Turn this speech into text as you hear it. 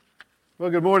Well,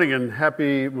 good morning and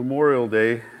happy Memorial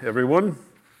Day, everyone.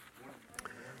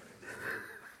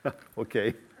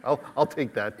 Okay, I'll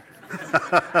take that.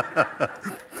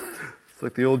 It's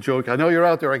like the old joke. I know you're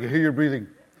out there. I can hear you breathing.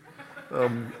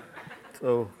 In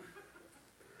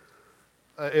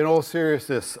all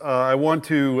seriousness, I want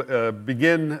to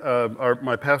begin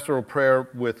my pastoral prayer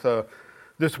with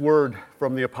this word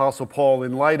from the Apostle Paul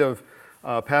in light of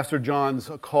Pastor John's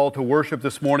call to worship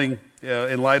this morning,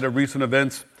 in light of recent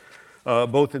events,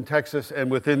 both in Texas and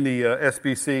within the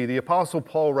SBC. The Apostle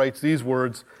Paul writes these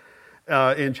words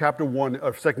in chapter 1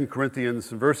 of 2 Corinthians.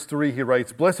 Verse 3, he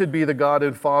writes, "Blessed be the God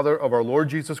and Father of our Lord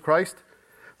Jesus Christ,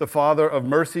 the Father of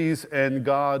mercies and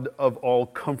God of all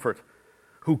comfort,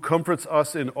 who comforts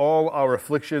us in all our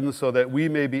afflictions, so that we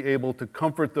may be able to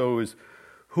comfort those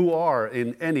who are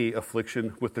in any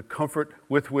affliction with the comfort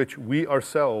with which we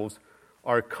ourselves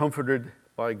are comforted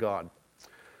by God."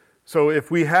 So if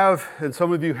we have, and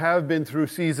some of you have been through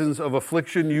seasons of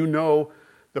affliction, you know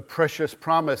the precious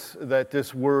promise that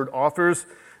this word offers.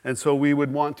 And so we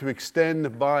would want to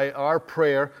extend by our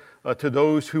prayer to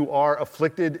those who are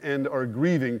afflicted and are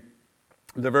grieving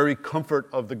the very comfort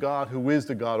of the God who is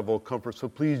the God of all comfort. So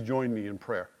please join me in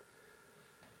prayer.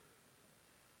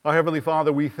 Our Heavenly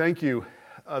Father, we thank you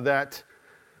that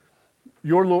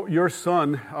your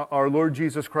Son, our Lord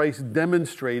Jesus Christ,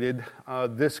 demonstrated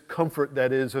this comfort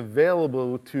that is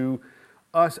available to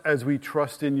us as we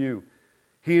trust in you.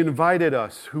 He invited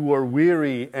us who are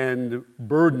weary and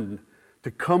burdened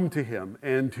to come to him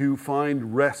and to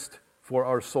find rest for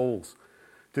our souls,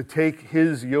 to take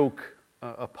his yoke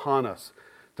upon us,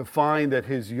 to find that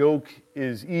his yoke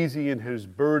is easy and his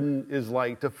burden is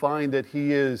light, to find that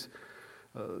he is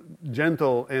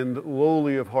gentle and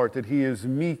lowly of heart, that he is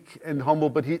meek and humble,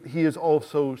 but he is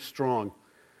also strong.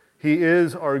 He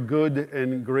is our good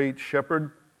and great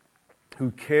shepherd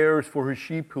who cares for his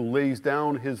sheep, who lays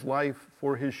down his life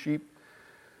for his sheep.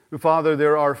 Father,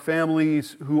 there are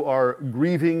families who are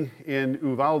grieving in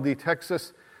Uvalde,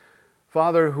 Texas,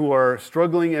 Father, who are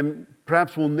struggling and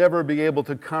perhaps will never be able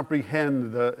to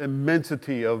comprehend the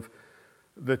immensity of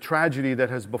the tragedy that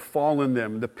has befallen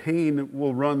them. The pain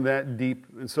will run that deep.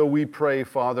 And so we pray,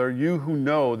 Father, you who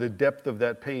know the depth of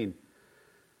that pain.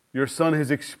 Your Son has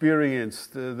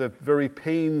experienced the very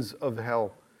pains of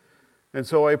hell. And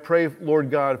so I pray,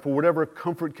 Lord God, for whatever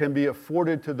comfort can be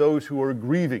afforded to those who are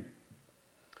grieving,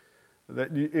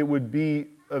 that it would be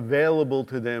available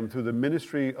to them through the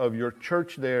ministry of your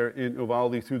church there in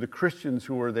Uvalde, through the Christians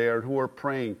who are there, who are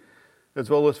praying, as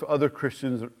well as for other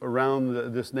Christians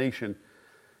around this nation.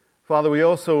 Father, we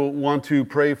also want to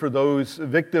pray for those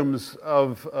victims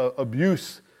of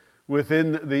abuse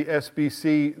within the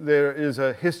SBC. There is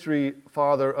a history,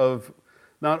 Father, of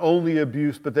not only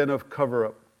abuse, but then of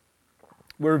cover-up,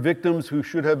 where victims who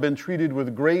should have been treated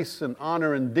with grace and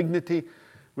honor and dignity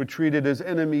were treated as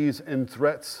enemies and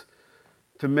threats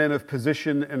to men of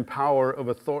position and power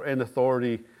and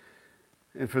authority.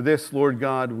 And for this, Lord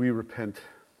God, we repent.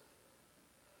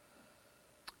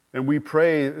 And we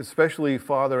pray, especially,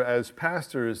 Father, as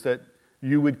pastors, that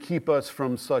you would keep us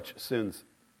from such sins.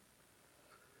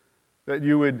 That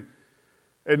you would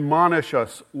admonish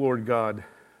us, Lord God,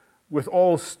 with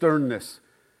all sternness,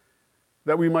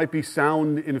 that we might be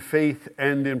sound in faith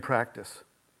and in practice.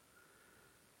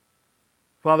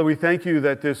 Father, we thank you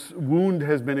that this wound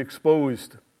has been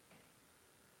exposed,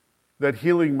 that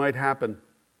healing might happen.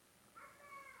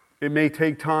 It may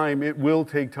take time, it will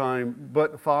take time,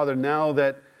 but Father, now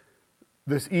that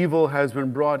this evil has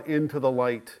been brought into the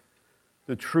light,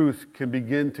 the truth can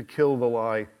begin to kill the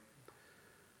lie,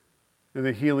 and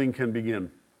the healing can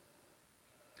begin.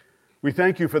 We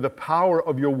thank you for the power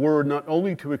of your word, not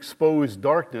only to expose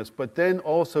darkness, but then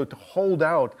also to hold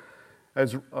out,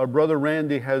 as our brother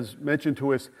Randy has mentioned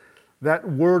to us, that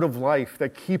word of life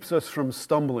that keeps us from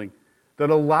stumbling, that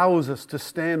allows us to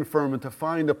stand firm and to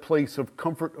find a place of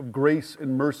comfort, of grace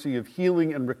and mercy, of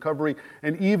healing and recovery,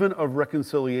 and even of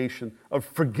reconciliation, of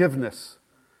forgiveness.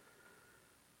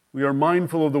 We are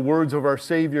mindful of the words of our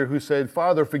Savior who said,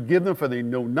 "Father, forgive them, for they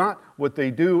know not what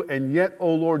they do." And yet,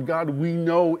 O Lord God, we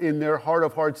know in their heart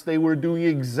of hearts they were doing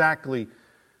exactly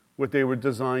what they were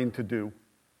designed to do.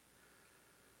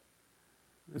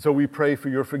 And so we pray for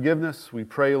your forgiveness. We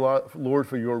pray, Lord,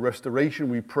 for your restoration.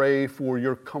 We pray for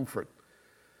your comfort.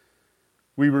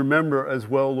 We remember as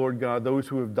well, Lord God, those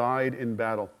who have died in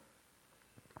battle.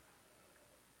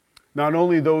 Not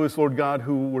only those, Lord God,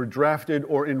 who were drafted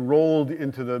or enrolled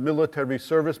into the military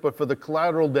service, but for the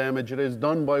collateral damage it is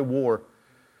done by war.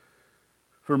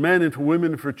 For men and for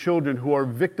women and for children who are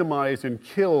victimized and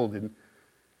killed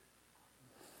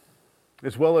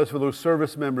as well as for those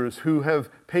service members who have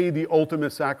paid the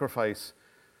ultimate sacrifice,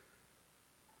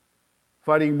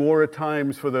 fighting more at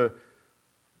times for the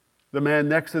man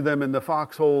next to them in the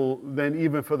foxhole than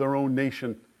even for their own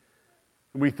nation.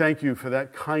 And we thank you for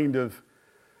that kind of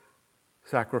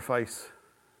sacrifice.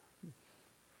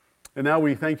 And now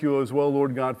we thank you as well,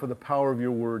 Lord God, for the power of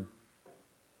your word,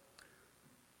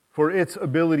 for its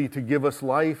ability to give us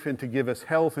life and to give us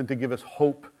health and to give us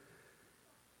hope,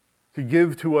 to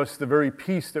give to us the very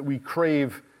peace that we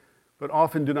crave but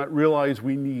often do not realize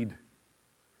we need.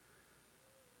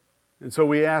 And so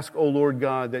we ask, O Lord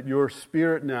God, that your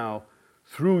Spirit now,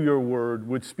 through your word,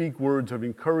 would speak words of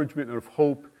encouragement, of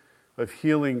hope, of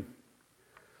healing,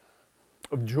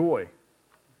 of joy,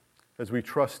 as we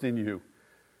trust in you.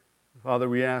 Father,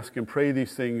 we ask and pray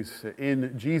these things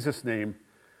in Jesus' name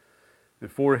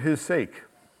and for his sake.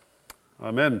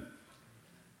 Amen.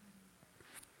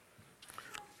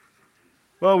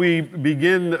 Well, we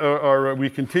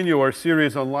continue our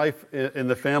series on life in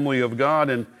the family of God,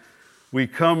 and we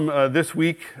come this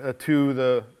week to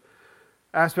the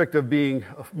aspect of being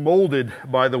molded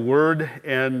by the Word,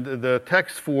 and the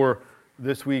text for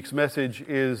this week's message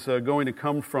is going to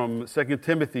come from 2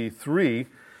 Timothy 3,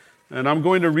 and I'm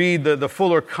going to read the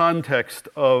fuller context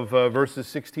of verses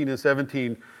 16 and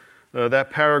 17,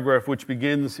 that paragraph which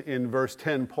begins in verse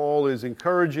 10. Paul is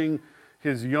encouraging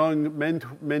his young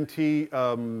mentee,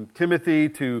 Timothy,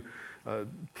 to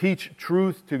teach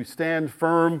truth, to stand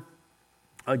firm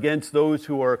against those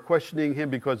who are questioning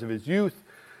him because of his youth,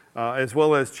 as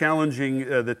well as challenging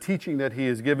the teaching that he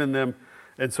has given them.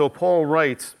 And so Paul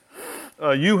writes,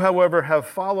 "You, however, have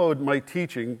followed my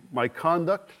teaching, my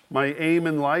conduct, my aim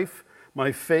in life,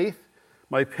 my faith,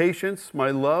 my patience,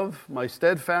 my love, my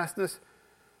steadfastness,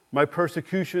 my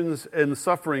persecutions and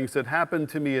sufferings that happened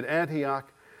to me at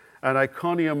Antioch, at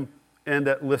Iconium, and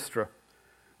at Lystra,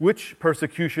 which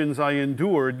persecutions I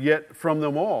endured, yet from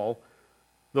them all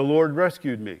the Lord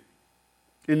rescued me.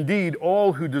 Indeed,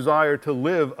 all who desire to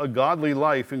live a godly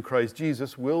life in Christ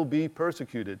Jesus will be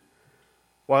persecuted,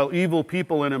 while evil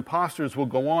people and impostors will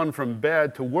go on from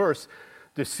bad to worse,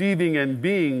 deceiving and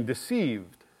being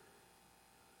deceived.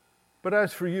 But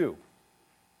as for you,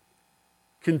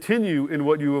 continue in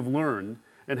what you have learned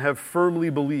and have firmly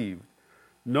believed,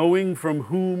 knowing from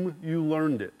whom you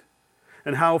learned it,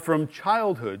 and how from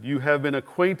childhood you have been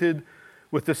acquainted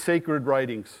with the sacred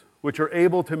writings, which are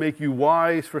able to make you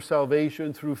wise for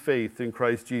salvation through faith in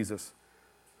Christ Jesus.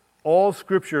 All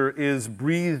Scripture is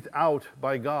breathed out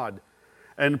by God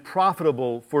and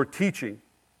profitable for teaching,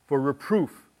 for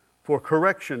reproof, for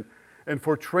correction, and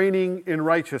for training in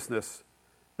righteousness,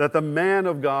 that the man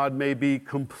of God may be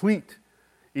complete,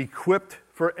 equipped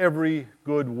for every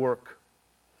good work."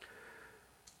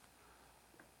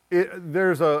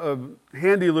 There's a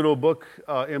handy little book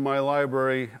in my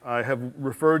library. I have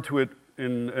referred to it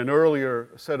in an earlier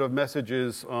set of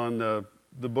messages on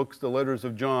the books, the letters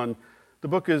of John. The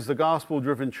book is The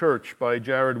Gospel-Driven Church by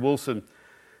Jared Wilson.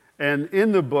 And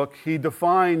in the book, he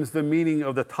defines the meaning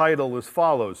of the title as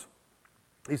follows.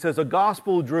 He says, "A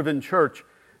gospel-driven church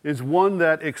is one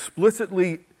that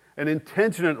explicitly and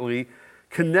intentionally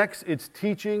connects its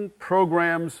teaching,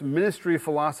 programs, ministry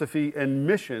philosophy, and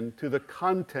mission to the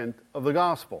content of the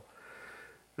gospel.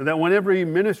 And that when every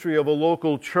ministry of a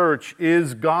local church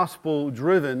is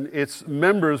gospel-driven, its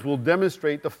members will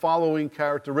demonstrate the following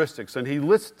characteristics." And he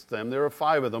lists them. There are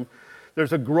 5 of them.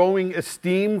 There's a growing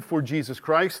esteem for Jesus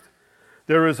Christ.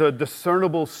 There is a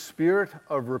discernible spirit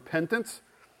of repentance.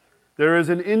 There is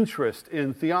an interest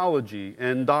in theology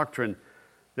and doctrine.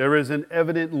 There is an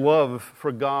evident love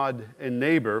for God and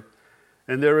neighbor,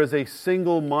 and there is a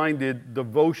single-minded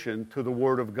devotion to the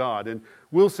Word of God. And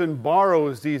Wilson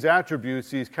borrows these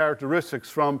attributes, these characteristics,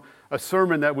 from a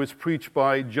sermon that was preached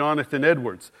by Jonathan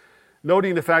Edwards,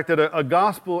 noting the fact that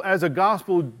as a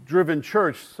gospel-driven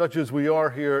church, such as we are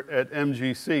here at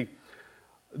MGC,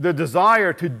 the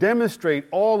desire to demonstrate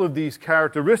all of these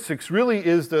characteristics really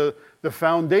is the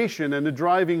foundation and the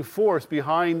driving force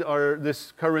behind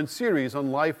this current series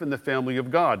on life in the family of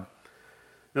God.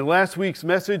 In last week's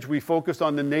message, we focused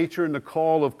on the nature and the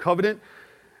call of covenant.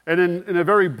 And in a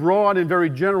very broad and very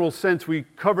general sense, we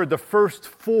covered the first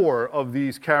 4 of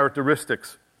these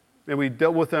characteristics. And we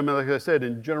dealt with them, like I said,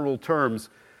 in general terms.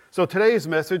 So today's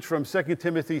message from 2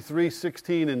 Timothy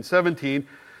 3:16 and 17,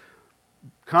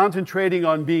 concentrating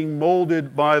on being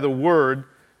molded by the Word,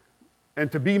 and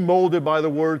to be molded by the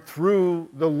Word through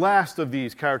the last of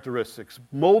these characteristics,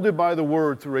 molded by the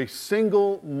Word through a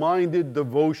single-minded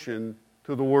devotion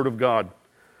to the Word of God,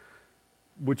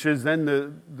 which is then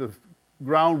the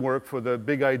groundwork for the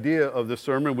big idea of the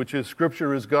sermon, which is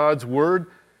Scripture is God's Word,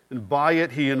 and by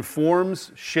it he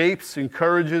informs, shapes,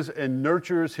 encourages, and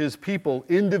nurtures his people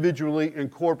individually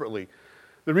and corporately.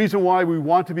 The reason why we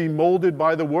want to be molded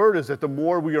by the Word is that the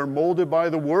more we are molded by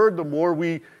the Word, the more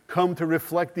we come to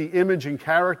reflect the image and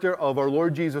character of our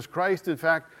Lord Jesus Christ. In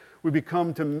fact, we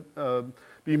become to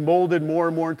be molded more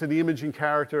and more into the image and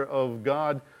character of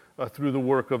God through the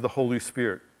work of the Holy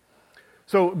Spirit.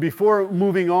 So before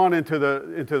moving on into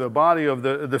the body of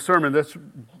the sermon,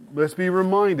 let's be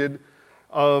reminded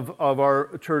of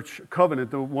our church covenant,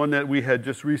 the one that we had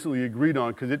just recently agreed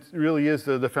on, because it really is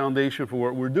the foundation for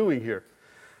what we're doing here.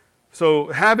 So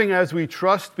having, as we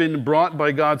trust, been brought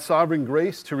by God's sovereign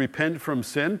grace to repent from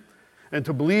sin and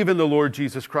to believe in the Lord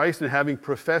Jesus Christ, and having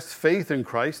professed faith in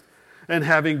Christ, and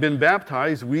having been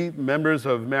baptized, we, members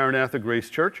of Maranatha Grace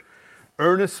Church,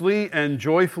 earnestly and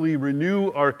joyfully renew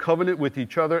our covenant with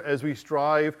each other as we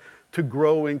strive to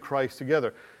grow in Christ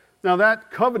together. Now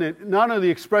that covenant not only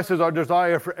expresses our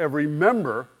desire for every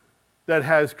member that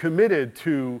has committed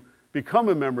to become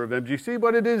a member of MGC,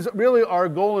 but it is really our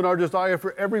goal and our desire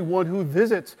for everyone who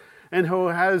visits and who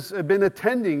has been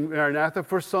attending Maranatha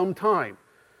for some time.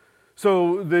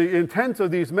 So the intent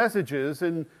of these messages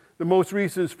in the most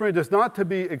recent sprint is not to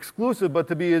be exclusive, but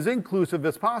to be as inclusive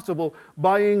as possible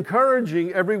by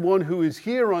encouraging everyone who is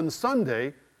here on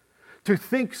Sunday to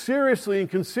think seriously and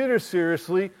consider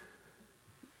seriously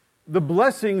the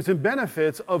blessings and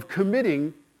benefits of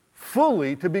committing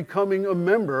fully to becoming a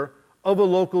member of a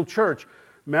local church,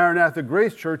 Maranatha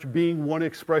Grace Church being one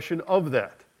expression of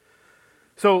that.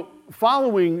 So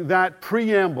following that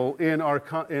preamble in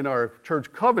our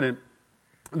church covenant,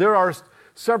 there are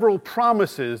several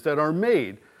promises that are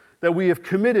made that we have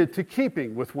committed to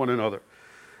keeping with one another.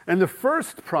 And the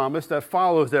first promise that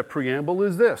follows that preamble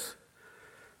is this: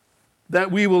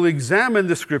 that we will examine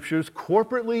the Scriptures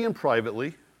corporately and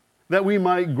privately, that we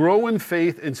might grow in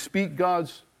faith and speak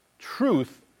God's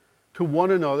truth to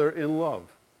one another in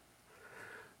love.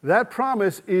 That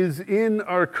promise is in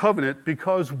our covenant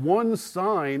because one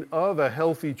sign of a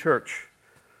healthy church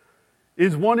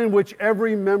is one in which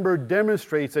every member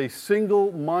demonstrates a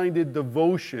single-minded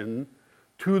devotion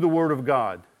to the Word of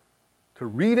God, to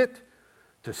read it,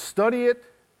 to study it,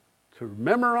 to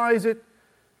memorize it,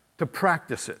 to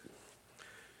practice it.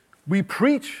 We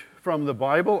preach from the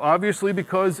Bible, obviously,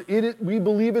 because we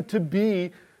believe it to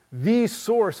be the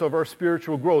source of our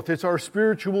spiritual growth. It's our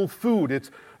spiritual food.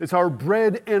 It's our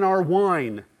bread and our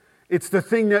wine. It's the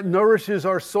thing that nourishes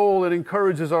our soul and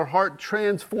encourages our heart,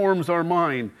 transforms our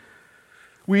mind.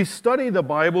 We study the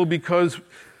Bible because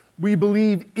we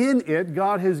believe in it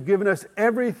God has given us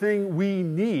everything we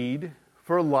need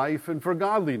for life and for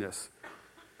godliness.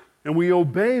 And we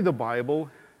obey the Bible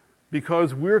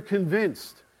because we're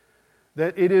convinced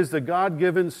that it is the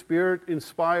God-given,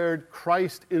 Spirit-inspired,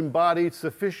 Christ-embodied,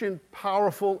 sufficient,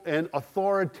 powerful, and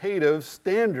authoritative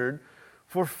standard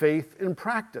for faith and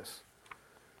practice.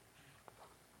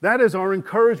 That is our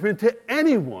encouragement to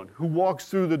anyone who walks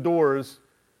through the doors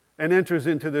and enters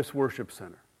into this worship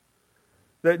center.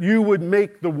 That you would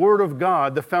make the Word of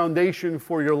God the foundation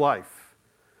for your life.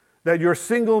 That your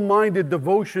single-minded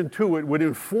devotion to it would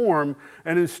inform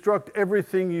and instruct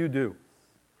everything you do.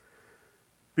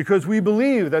 Because we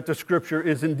believe that the Scripture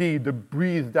is indeed the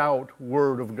breathed-out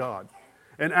Word of God.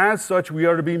 And as such, we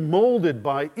are to be molded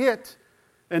by it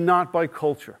and not by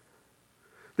culture.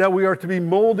 That we are to be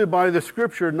molded by the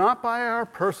Scripture, not by our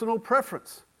personal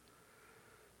preference.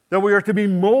 That we are to be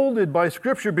molded by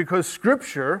Scripture because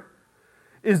Scripture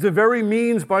is the very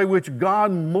means by which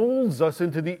God molds us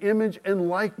into the image and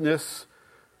likeness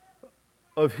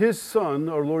of His Son,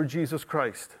 our Lord Jesus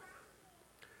Christ.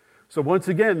 So once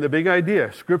again, the big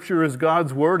idea, Scripture is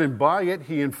God's Word, and by it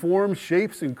He informs,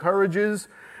 shapes, encourages,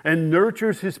 and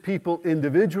nurtures His people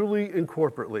individually and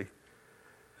corporately.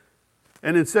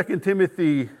 And in 2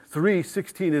 Timothy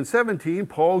 3:16 and 17,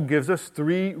 Paul gives us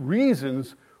 3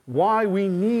 reasons why we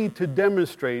need to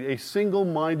demonstrate a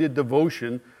single-minded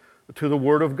devotion to the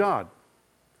Word of God.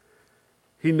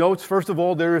 He notes, first of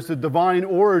all, there is the divine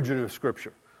origin of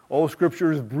Scripture. All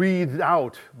Scripture is breathed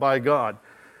out by God.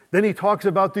 Then he talks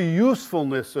about the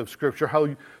usefulness of Scripture,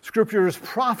 how Scripture is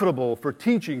profitable for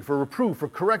teaching, for reproof, for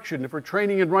correction, and for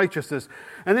training in righteousness.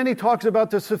 And then he talks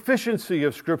about the sufficiency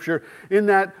of Scripture in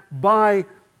that by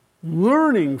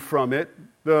learning from it,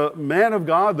 the man of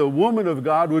God, the woman of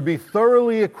God would be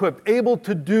thoroughly equipped, able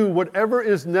to do whatever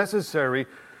is necessary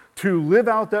to live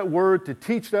out that Word, to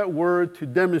teach that Word, to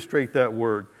demonstrate that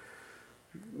Word.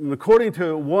 And according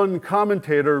to one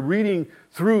commentator, reading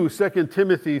through 2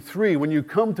 Timothy 3, when you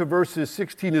come to verses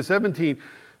 16 and 17,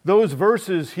 those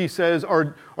verses, he says,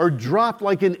 are dropped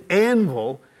like an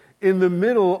anvil in the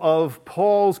middle of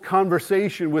Paul's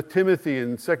conversation with Timothy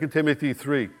in 2 Timothy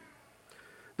 3.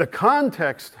 The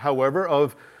context, however,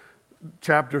 of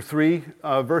chapter 3,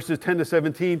 verses 10 to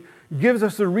 17, gives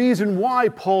us the reason why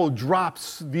Paul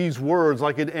drops these words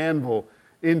like an anvil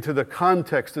into the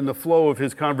context and the flow of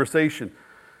his conversation.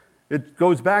 It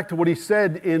goes back to what he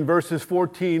said in verses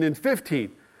 14 and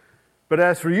 15. But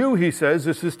as for you, he says,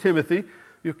 this is Timothy,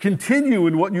 you continue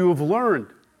in what you have learned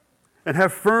and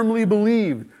have firmly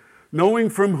believed, knowing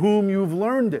from whom you've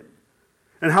learned it,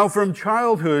 and how from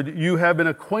childhood you have been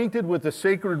acquainted with the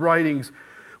sacred writings,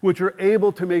 which are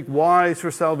able to make wise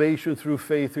for salvation through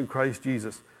faith in Christ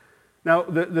Jesus. Now,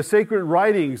 the sacred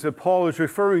writings that Paul is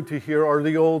referring to here are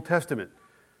the Old Testament.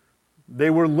 They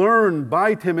were learned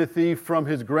by Timothy from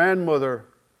his grandmother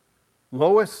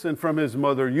Lois and from his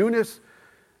mother Eunice,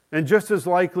 and just as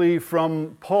likely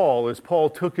from Paul, as Paul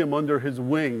took him under his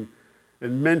wing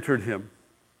and mentored him.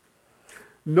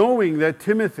 Knowing that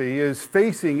Timothy is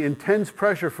facing intense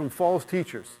pressure from false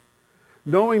teachers,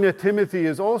 knowing that Timothy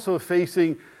is also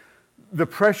facing the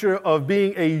pressure of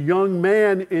being a young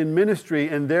man in ministry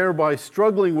and thereby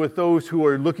struggling with those who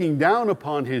are looking down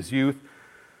upon his youth,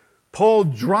 Paul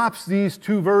drops these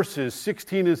two verses,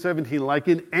 16 and 17, like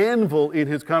an anvil in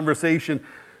his conversation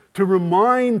to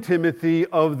remind Timothy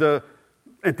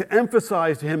and to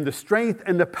emphasize to him the strength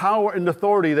and the power and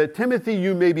authority that, Timothy,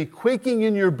 you may be quaking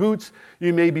in your boots,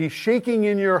 you may be shaking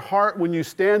in your heart when you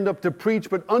stand up to preach,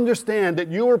 but understand that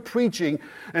you are preaching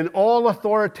an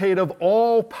all-authoritative,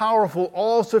 all-powerful,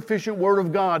 all-sufficient Word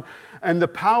of God, and the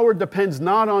power depends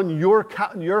not on your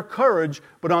courage,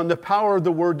 but on the power of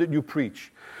the Word that you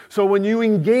preach. So when you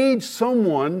engage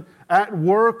someone at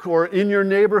work or in your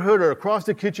neighborhood or across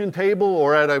the kitchen table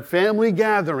or at a family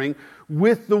gathering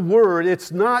with the Word,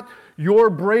 it's not your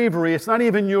bravery, it's not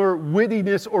even your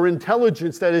wittiness or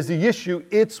intelligence that is the issue,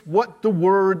 it's what the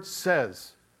Word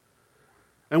says.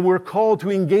 And we're called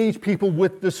to engage people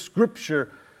with the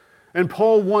Scripture. And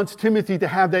Paul wants Timothy to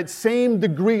have that same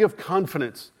degree of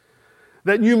confidence,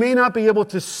 that you may not be able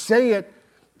to say it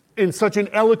in such an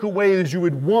eloquent way as you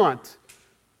would want,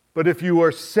 but if you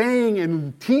are saying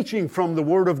and teaching from the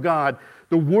Word of God,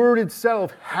 the Word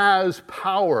itself has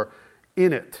power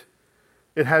in it.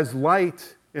 It has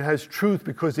light, it has truth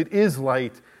because it is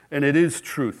light and it is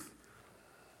truth.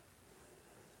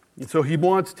 And so he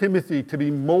wants Timothy to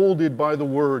be molded by the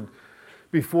Word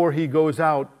before he goes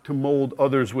out to mold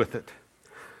others with it.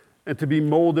 And to be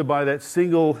molded by that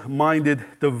single-minded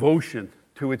devotion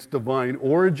to its divine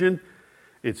origin,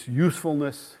 its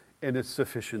usefulness, and its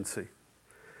sufficiency.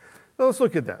 Now let's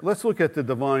look at that. Let's look at the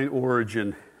divine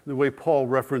origin, the way Paul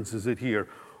references it here.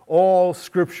 All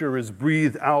Scripture is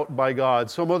breathed out by God.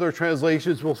 Some other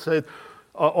translations will say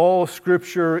all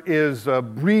Scripture is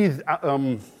breathed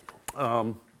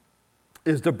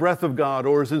is the breath of God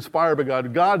or is inspired by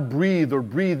God. God breathed or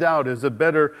breathed out is a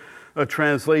better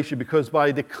translation, because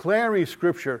by declaring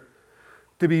Scripture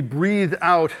to be breathed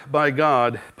out by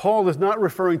God, Paul is not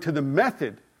referring to the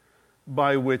method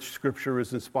by which Scripture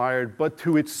is inspired, but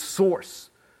to its source.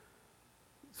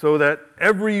 So that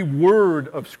every word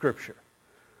of Scripture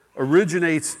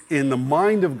originates in the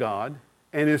mind of God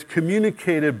and is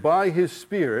communicated by His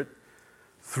Spirit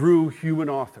through human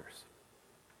authors.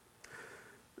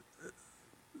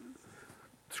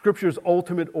 Scripture's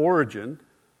ultimate origin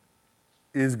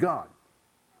is God.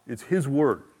 It's His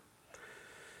Word.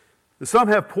 Some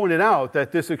have pointed out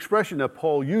that this expression that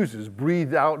Paul uses,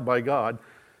 breathed out by God,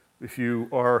 if you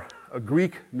are a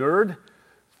Greek nerd,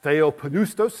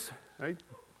 theopneustos, right?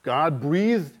 God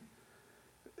breathed.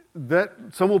 That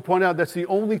some will point out that's the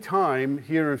only time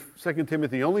here in 2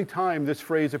 Timothy, the only time this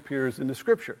phrase appears in the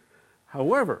Scripture.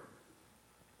 However,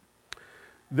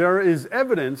 there is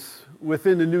evidence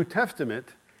within the New Testament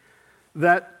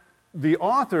that the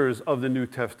authors of the New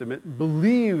Testament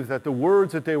believed that the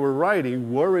words that they were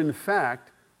writing were in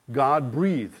fact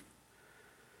God-breathed.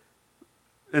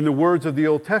 And the words of the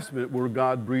Old Testament were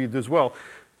God-breathed as well.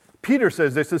 Peter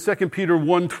says this in 2 Peter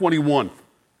 1:21.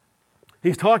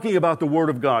 He's talking about the Word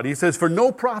of God. He says, "For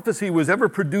no prophecy was ever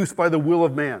produced by the will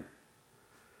of man,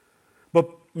 but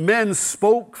men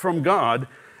spoke from God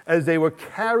as they were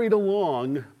carried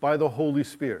along by the Holy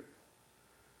Spirit."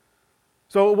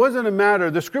 So it wasn't a matter,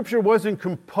 the Scripture wasn't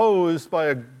composed by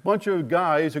a bunch of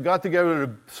guys who got together in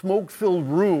a smoke-filled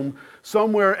room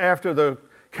somewhere after the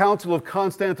Council of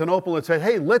Constantinople and said,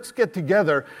 hey, let's get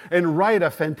together and write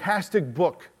a fantastic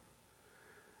book.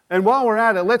 And while we're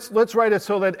at it, let's write it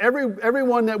so that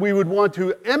everyone that we would want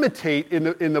to imitate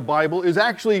in the Bible is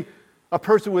actually a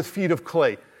person with feet of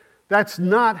clay. That's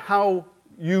not how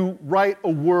you write a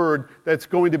word that's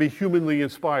going to be humanly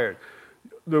inspired.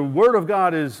 The Word of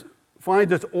God is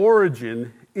finds its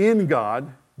origin in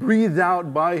God, breathed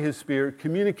out by His Spirit,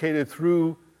 communicated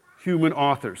through human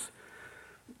authors.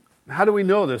 How do we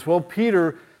know this? Well,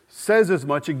 Peter says as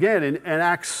much again in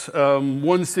Acts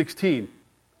 1:16.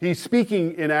 He's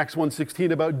speaking in Acts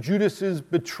 1:16 about Judas's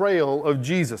betrayal of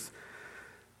Jesus.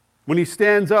 When he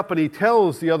stands up and he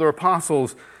tells the other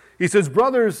apostles, he says,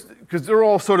 brothers, because they're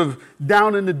all sort of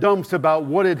down in the dumps about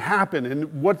what had happened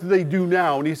and what do they do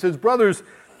now. And he says, brothers,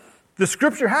 the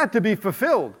scripture had to be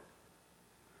fulfilled,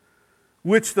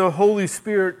 which the Holy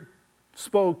Spirit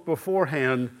spoke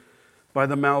beforehand by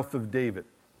the mouth of David.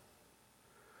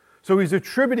 So he's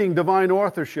attributing divine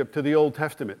authorship to the Old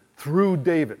Testament through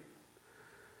David.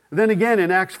 And then again in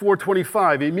Acts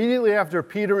 4:25, immediately after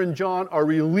Peter and John are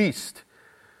released,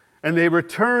 and they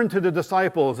return to the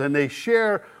disciples and they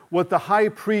share what the high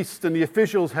priests and the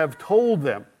officials have told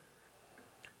them.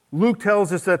 Luke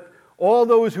tells us that all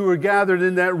those who were gathered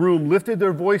in that room lifted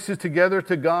their voices together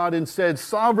to God and said,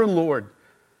 Sovereign Lord,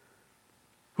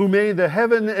 who made the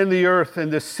heaven and the earth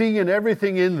and the sea and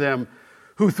everything in them,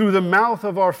 who through the mouth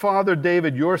of our father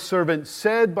David, your servant,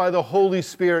 said by the Holy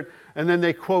Spirit, and then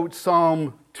they quote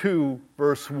Psalm 2,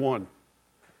 verse 1.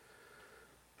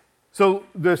 So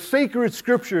the sacred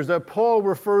scriptures that Paul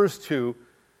refers to,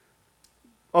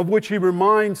 of which he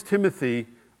reminds Timothy,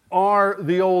 are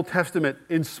the Old Testament,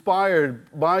 inspired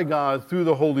by God through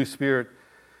the Holy Spirit.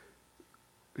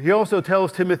 He also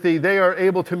tells Timothy, they are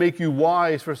able to make you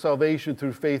wise for salvation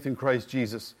through faith in Christ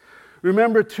Jesus.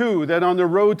 Remember, too, that on the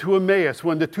road to Emmaus,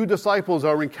 when the two disciples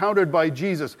are encountered by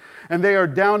Jesus and they are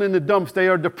down in the dumps, they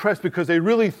are depressed because they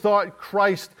really thought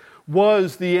Christ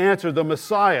was the answer, the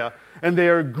Messiah, and they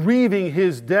are grieving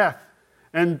his death,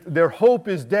 and their hope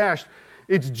is dashed.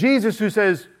 It's Jesus who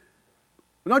says,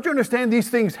 don't you understand these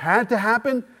things had to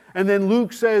happen? And then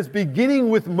Luke says,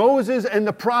 beginning with Moses and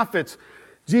the prophets,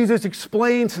 Jesus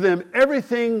explains to them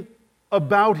everything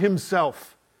about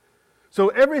himself. So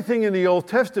everything in the Old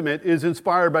Testament is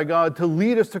inspired by God to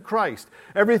lead us to Christ.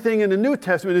 Everything in the New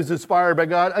Testament is inspired by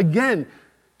God, again,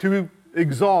 to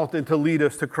exalt and to lead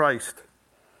us to Christ.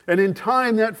 And in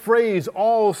time, that phrase,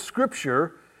 all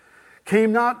Scripture,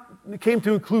 came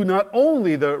to include not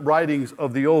only the writings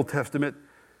of the Old Testament,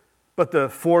 but the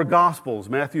four Gospels,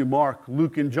 Matthew, Mark,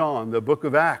 Luke, and John, the book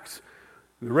of Acts,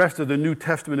 the rest of the New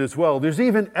Testament as well. There's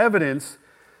even evidence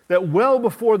that well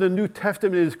before the New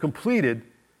Testament is completed,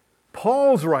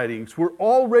 Paul's writings were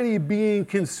already being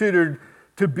considered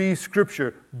to be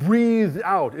Scripture, breathed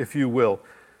out, if you will.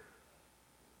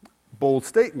 Bold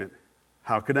statement.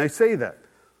 How can I say that?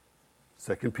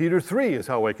 2 Peter 3 is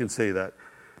how I can say that.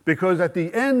 Because at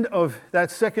the end of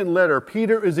that second letter,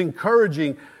 Peter is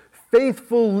encouraging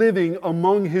faithful living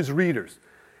among his readers,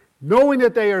 knowing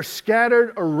that they are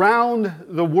scattered around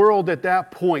the world at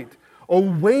that point,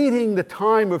 awaiting the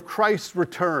time of Christ's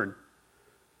return.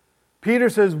 Peter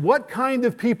says, what kind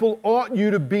of people ought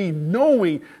you to be,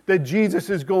 knowing that Jesus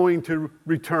is going to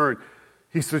return?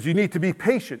 He says, you need to be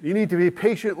patient. You need to be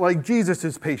patient like Jesus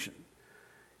is patient.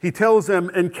 He tells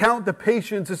them, and count the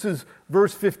patience, this is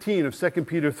verse 15 of 2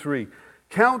 Peter 3,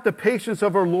 count the patience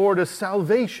of our Lord as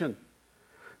salvation,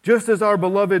 just as our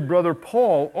beloved brother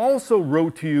Paul also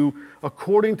wrote to you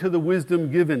according to the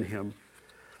wisdom given him,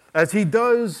 as he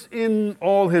does in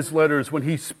all his letters when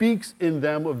he speaks in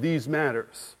them of these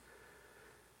matters.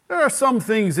 There are some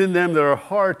things in them that are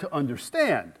hard to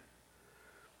understand,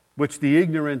 which the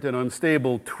ignorant and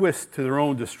unstable twist to their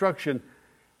own destruction,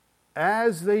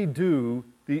 as they do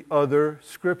the other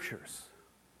scriptures.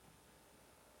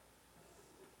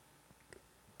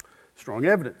 Strong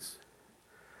evidence.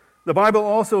 The Bible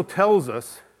also tells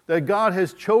us that God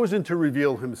has chosen to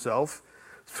reveal himself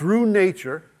through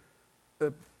nature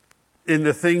in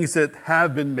the things that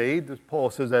have been made, as Paul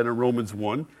says that in Romans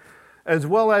 1, as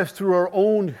well as through our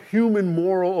own human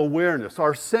moral awareness.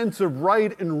 Our sense of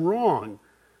right and wrong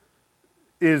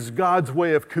is God's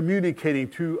way of communicating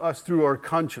to us through our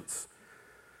conscience.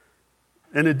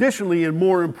 And additionally, and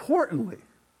more importantly,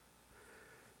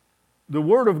 the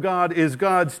Word of God is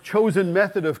God's chosen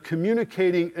method of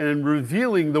communicating and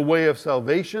revealing the way of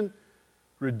salvation,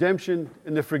 redemption,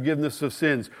 and the forgiveness of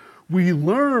sins. We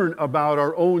learn about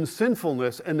our own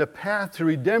sinfulness and the path to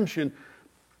redemption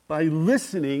by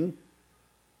listening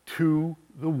to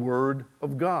the Word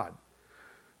of God.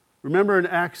 Remember in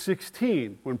Acts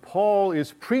 16, when Paul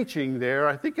is preaching there,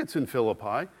 I think it's in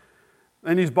Philippi,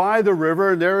 and he's by the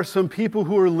river, and there are some people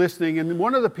who are listening, and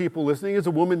one of the people listening is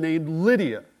a woman named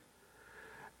Lydia.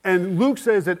 And Luke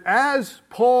says that as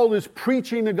Paul is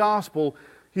preaching the gospel,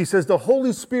 he says the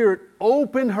Holy Spirit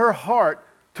opened her heart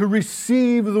to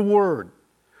receive the word.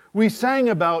 We sang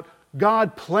about,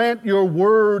 God, plant your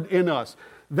word in us.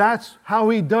 That's how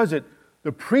he does it.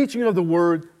 The preaching of the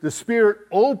word, the Spirit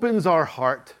opens our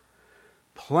heart,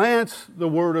 plants the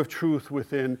word of truth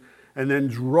within, and then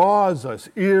draws us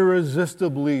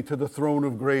irresistibly to the throne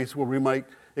of grace where we might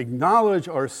acknowledge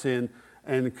our sin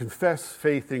and confess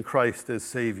faith in Christ as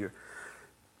Savior.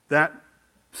 That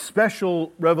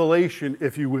special revelation,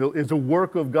 if you will, is a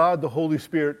work of God, the Holy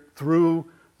Spirit, through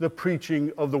the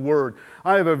preaching of the word.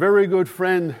 I have a very good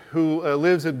friend who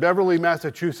lives in Beverly,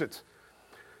 Massachusetts,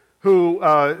 who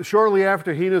shortly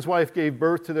after he and his wife gave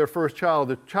birth to their first child,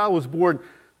 the child was born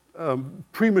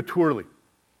prematurely.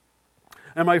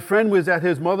 And my friend was at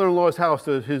his mother-in-law's house.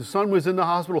 His son was in the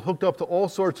hospital, hooked up to all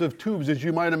sorts of tubes, as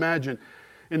you might imagine,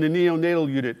 in the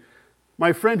neonatal unit.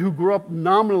 My friend, who grew up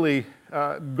nominally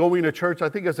going to church, I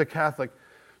think as a Catholic,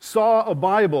 saw a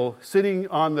Bible sitting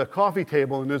on the coffee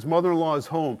table in his mother-in-law's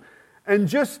home. And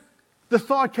just the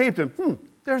thought came to him,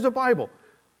 there's a Bible.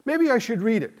 Maybe I should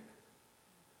read it.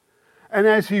 And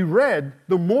as he read,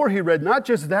 the more he read, not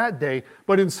just that day,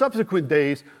 but in subsequent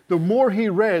days, the more he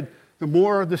read, the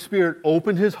more the Spirit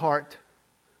opened his heart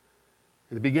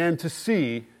and began to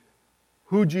see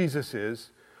who Jesus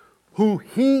is, who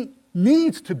he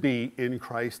needs to be in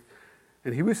Christ,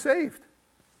 and he was saved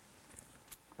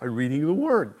by reading the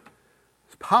Word.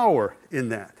 There's power in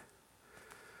that.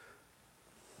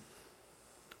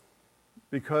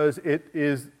 Because it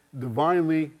is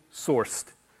divinely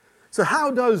sourced. So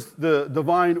how does the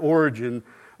divine origin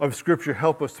of Scripture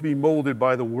help us to be molded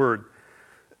by the Word?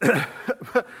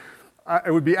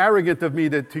 It would be arrogant of me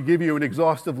to give you an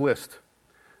exhaustive list,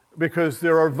 because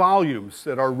there are volumes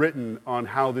that are written on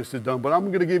how this is done. But I'm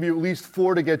going to give you at least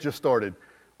 4 to get you started,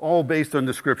 all based on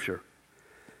the Scripture.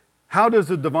 How does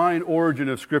the divine origin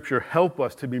of Scripture help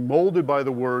us to be molded by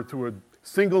the Word through a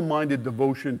single-minded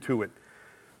devotion to it?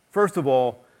 First of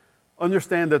all,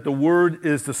 understand that the Word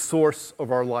is the source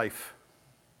of our life.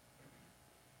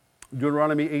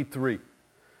 Deuteronomy 8:3.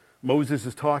 Moses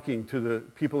is talking to the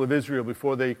people of Israel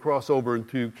before they cross over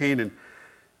into Canaan.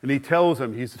 And he tells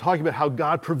them, he's talking about how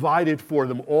God provided for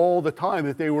them all the time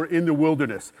that they were in the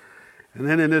wilderness. And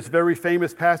then in this very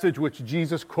famous passage, which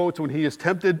Jesus quotes when he is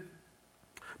tempted,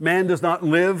 man does not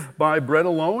live by bread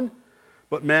alone,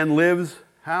 but man lives,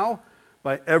 how?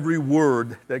 By every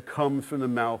word that comes from the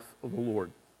mouth of the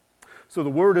Lord. So the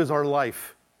Word is our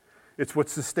life. It's what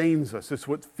sustains us. It's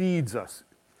what feeds us.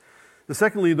 And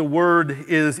secondly, the Word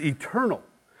is eternal,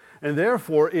 and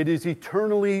therefore it is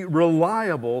eternally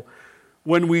reliable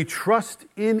when we trust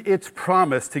in its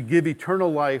promise to give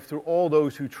eternal life through all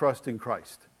those who trust in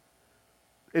Christ.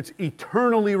 It's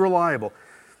eternally reliable.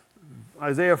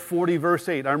 Isaiah 40, verse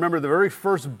 8. I remember the very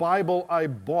first Bible I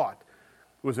bought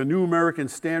was a New American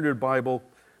Standard Bible.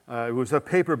 It was a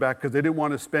paperback because they didn't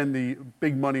want to spend the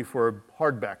big money for a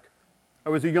hardback. I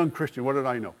was a young Christian. What did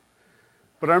I know?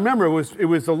 But I remember it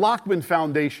was the Lockman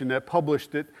Foundation that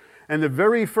published it, and the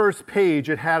very first page,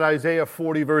 it had Isaiah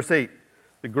 40, verse 8.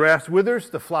 The grass withers,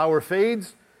 the flower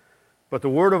fades, but the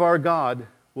word of our God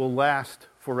will last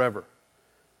forever.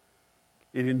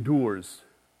 It endures.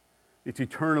 It's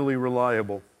eternally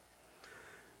reliable.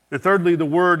 And thirdly, the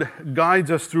Word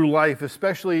guides us through life,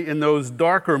 especially in those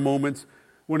darker moments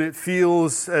when it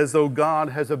feels as though God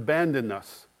has abandoned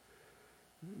us.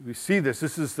 We see this.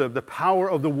 This is the power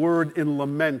of the Word in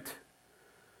lament.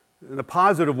 In a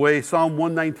positive way, Psalm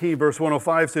 119, verse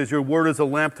 105 says, your word is a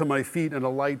lamp to my feet and a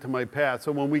light to my path.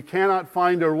 So when we cannot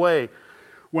find our way,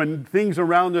 when things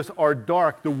around us are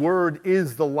dark, the Word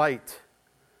is the light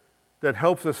that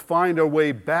helps us find our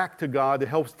way back to God, that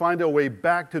helps find our way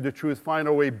back to the truth, find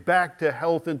our way back to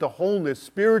health and to wholeness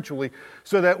spiritually,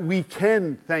 so that we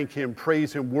can thank Him,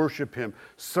 praise Him, worship Him,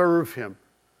 serve Him.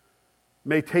 It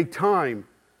may take time,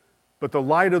 but the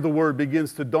light of the Word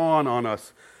begins to dawn on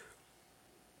us.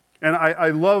 And I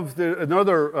love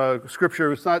another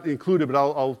scripture. It's not included, but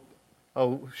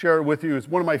I'll share it with you. It's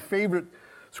one of my favorite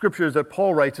scriptures that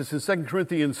Paul writes. It's in 2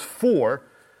 Corinthians 4.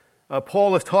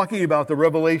 Paul is talking about the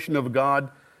revelation of God,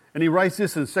 and he writes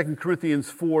this in 2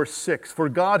 Corinthians 4:6. For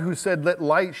God, who said, let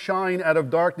light shine out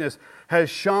of darkness, has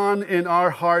shone in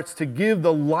our hearts to give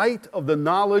the light of the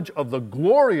knowledge of the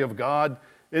glory of God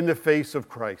in the face of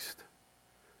Christ.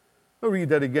 I'll read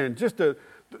that again. Just the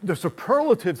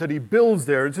superlatives that he builds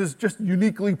there, this is just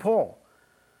uniquely Paul.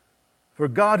 For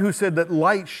God, who said that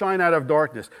light shine out of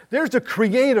darkness. There's the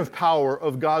creative power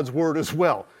of God's word as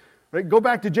well. Right? Go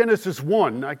back to Genesis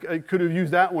 1. I could have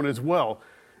used that one as well.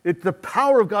 It's the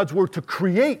power of God's word to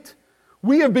create.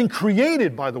 We have been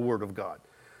created by the word of God.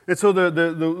 And so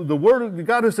the word of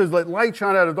God, who says, let light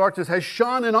shine out of darkness, has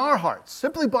shone in our hearts,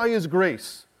 simply by His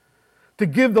grace, to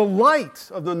give the light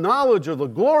of the knowledge of the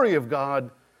glory of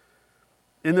God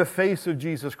in the face of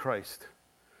Jesus Christ.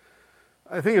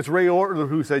 I think it's Ray Ortlund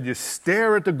who said, you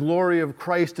stare at the glory of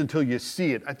Christ until you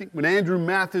see it. I think when Andrew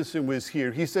Matheson was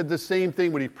here, he said the same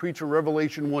thing when he preached from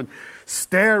Revelation 1.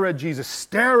 Stare at Jesus,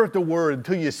 stare at the Word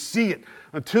until you see it,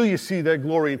 until you see that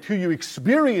glory, until you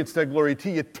experience that glory,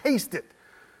 until you taste it.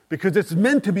 Because it's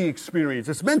meant to be experienced.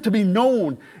 It's meant to be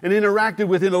known and interacted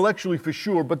with intellectually for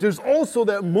sure. But there's also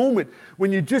that moment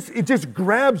when it just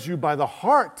grabs you by the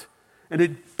heart and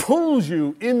it pulls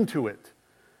you into it.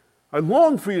 I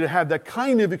long for you to have that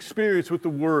kind of experience with the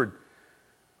Word.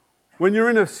 When you're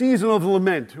in a season of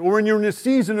lament, or when you're in a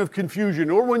season of confusion,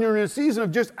 or when you're in a season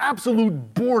of just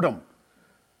absolute boredom,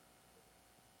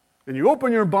 and you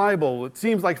open your Bible, it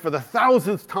seems like for the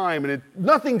 1,000th time, and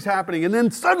nothing's happening, and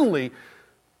then suddenly,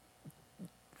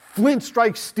 flint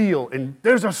strikes steel, and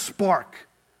there's a spark.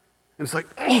 And it's like,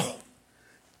 oh,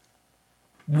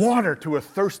 water to a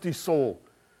thirsty soul,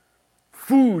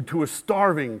 food to a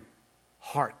starving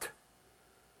heart,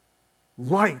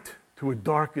 light to a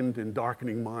darkened and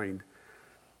darkening mind.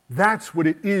 That's what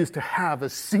it is to have a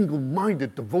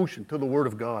single-minded devotion to the Word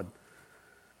of God.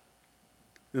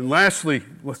 And lastly,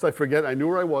 lest I forget, I knew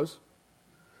where I was.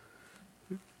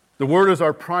 The Word is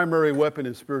our primary weapon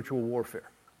in spiritual warfare.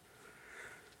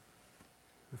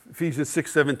 Ephesians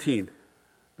 6:17,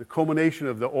 the culmination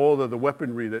of all of the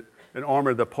weaponry and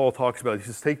armor that Paul talks about. He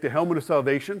says, take the helmet of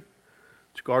salvation,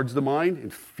 which guards the mind,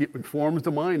 informs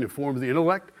the mind, informs the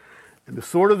intellect, and the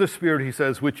sword of the Spirit, he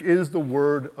says, which is the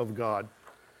Word of God.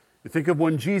 You think of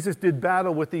when Jesus did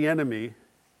battle with the enemy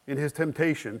in his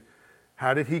temptation,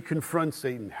 how did he confront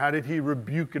Satan? How did he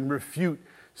rebuke and refute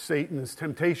Satan's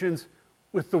temptations?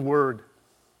 With the Word.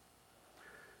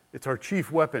 It's our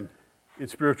chief weapon in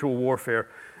spiritual warfare.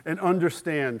 And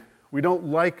understand, we don't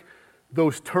like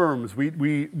those terms.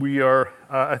 We are,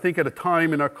 I think, at a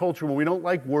time in our culture when we don't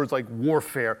like words like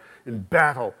warfare and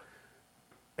battle.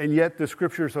 And yet the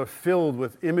Scriptures are filled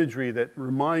with imagery that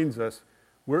reminds us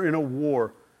we're in a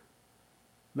war,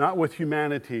 not with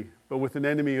humanity, but with an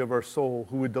enemy of our soul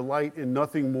who would delight in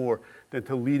nothing more than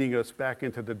to leading us back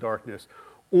into the darkness,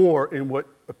 or in what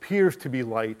appears to be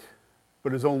light,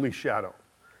 but is only shadow.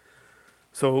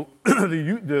 So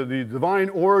the divine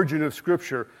origin of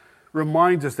Scripture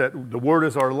reminds us that the Word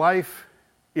is our life,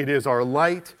 it is our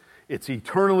light, it's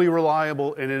eternally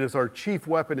reliable, and it is our chief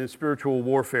weapon in spiritual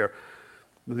warfare.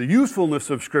 The usefulness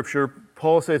of Scripture,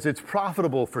 Paul says it's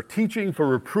profitable for teaching, for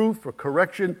reproof, for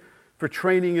correction, for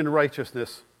training in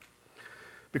righteousness.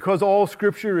 Because all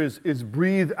Scripture is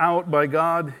breathed out by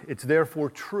God, it's therefore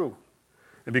true.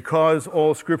 And because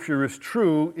all Scripture is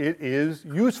true, it is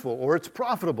useful, or it's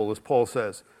profitable, as Paul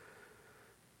says.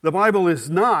 The Bible is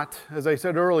not, as I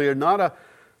said earlier, not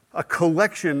a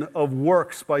collection of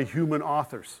works by human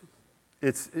authors.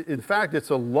 In fact, it's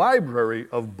a library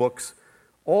of books,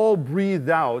 all breathed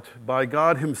out by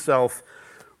God Himself,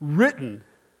 written.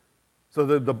 So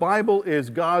the Bible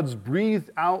is God's breathed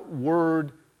out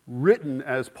word, written,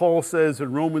 as Paul says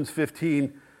in Romans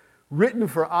 15, written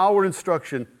for our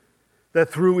instruction, that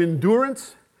through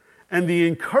endurance and the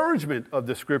encouragement of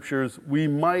the Scriptures, we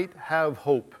might have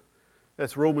hope.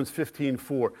 That's Romans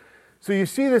 15:4. So you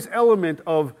see this element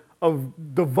of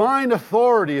divine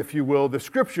authority, if you will, the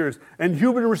Scriptures, and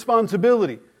human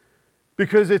responsibility,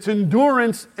 because it's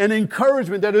endurance and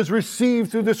encouragement that is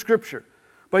received through the Scripture.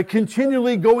 By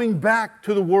continually going back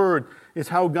to the Word is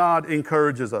how God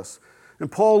encourages us. And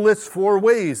Paul lists 4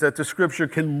 ways that the Scripture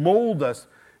can mold us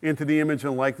into the image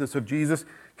and likeness of Jesus,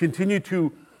 continue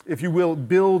to, if you will,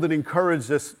 build and encourage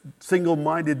this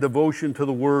single-minded devotion to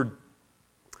the Word.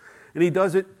 And he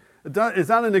does it, it's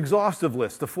not an exhaustive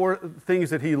list. The 4 things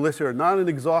that he lists are not an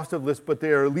exhaustive list, but they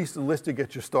are at least a list to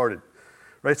get you started.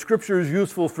 Right? Scripture is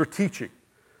useful for teaching.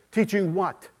 Teaching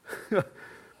what?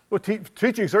 Well,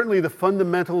 teaching certainly the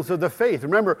fundamentals of the faith.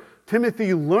 Remember,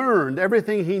 Timothy learned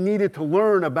everything he needed to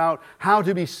learn about how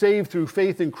to be saved through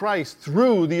faith in Christ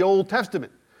through the Old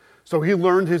Testament. So he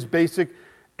learned his basic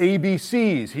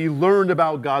ABCs. He learned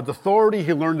about God's authority.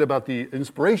 He learned about the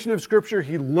inspiration of Scripture.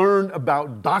 He learned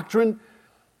about doctrine.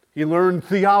 He learned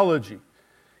theology.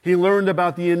 He learned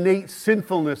about the innate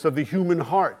sinfulness of the human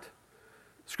heart.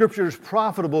 Scripture is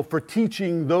profitable for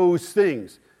teaching those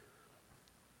things.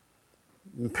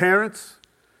 And parents,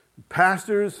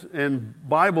 pastors, and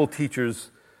Bible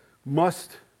teachers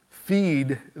must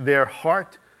feed their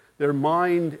heart, their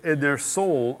mind, and their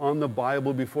soul on the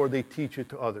Bible before they teach it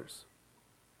to others.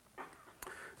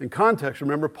 In context,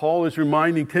 remember, Paul is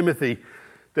reminding Timothy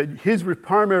that his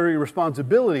primary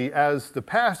responsibility as the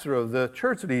pastor of the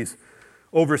church that he's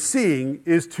overseeing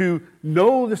is to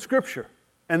know the Scripture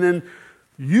and then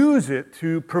use it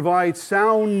to provide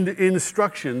sound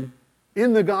instruction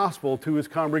in the gospel to his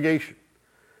congregation.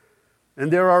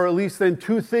 And there are at least then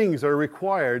two things that are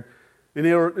required in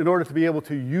order to be able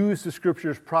to use the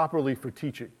Scriptures properly for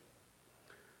teaching.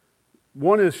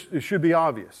 One is, it should be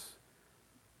obvious.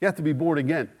 You have to be born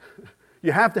again.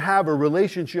 You have to have a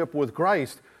relationship with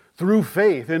Christ through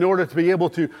faith in order to be able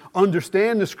to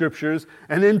understand the Scriptures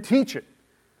and then teach it.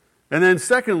 And then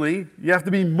secondly, you have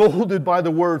to be molded by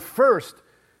the Word first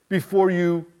before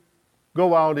you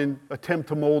go out and attempt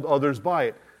to mold others by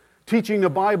it. Teaching the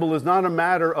Bible is not a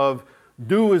matter of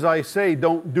do as I say,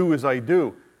 don't do as I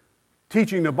do.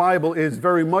 Teaching the Bible is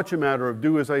very much a matter of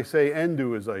do as I say and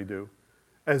do as I do,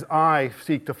 as I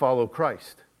seek to follow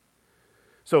Christ.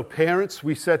 So parents,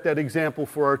 we set that example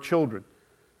for our children.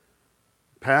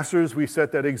 Pastors, we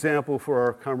set that example for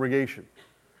our congregation.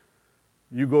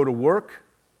 You go to work,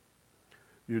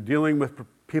 you're dealing with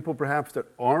people perhaps that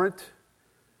aren't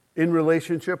in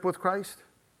relationship with Christ.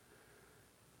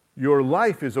 Your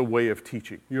life is a way of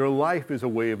teaching. Your life is a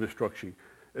way of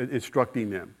instructing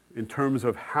them in terms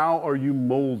of how are you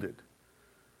molded.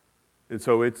 And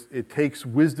so it takes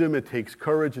wisdom, it takes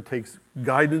courage, it takes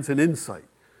guidance and insight.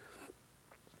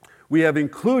 We have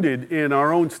included in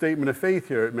our own statement of faith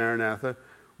here at Maranatha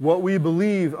what we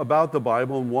believe about the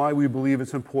Bible and why we believe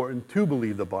it's important to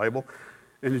believe the Bible.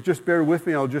 And just bear with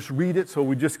me, I'll just read it so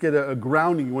we just get a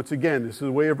grounding. Once again, this is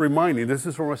a way of reminding. This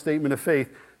is from a statement of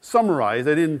faith, summarized.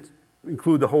 I didn't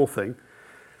include the whole thing.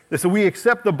 So we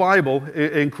accept the Bible,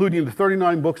 including the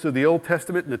 39 books of the Old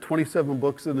Testament and the 27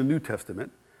 books of the New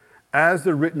Testament, as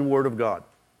the written Word of God.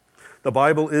 The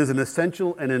Bible is an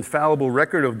essential and infallible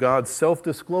record of God's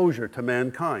self-disclosure to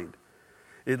mankind.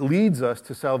 It leads us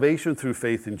to salvation through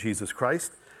faith in Jesus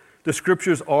Christ. The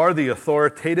Scriptures are the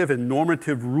authoritative and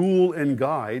normative rule and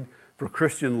guide for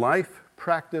Christian life,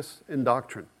 practice, and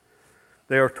doctrine.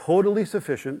 They are totally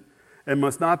sufficient and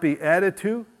must not be added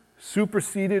to,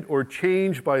 superseded, or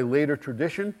changed by later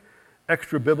tradition,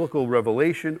 extra-biblical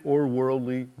revelation, or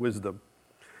worldly wisdom.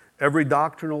 Every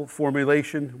doctrinal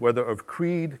formulation, whether of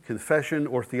creed, confession,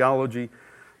 or theology,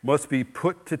 must be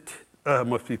put to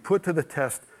the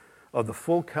test of the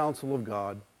full counsel of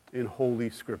God in Holy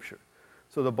Scripture.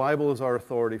 So the Bible is our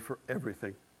authority for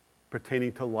everything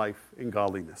pertaining to life and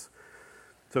godliness.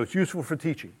 So it's useful for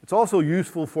teaching. It's also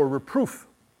useful for reproof.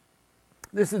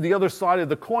 This is the other side of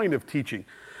the coin of teaching.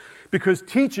 Because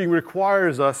teaching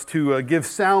requires us to give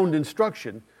sound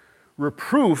instruction,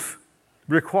 reproof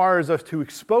requires us to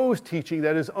expose teaching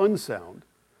that is unsound,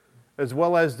 as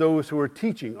well as those who are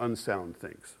teaching unsound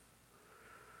things.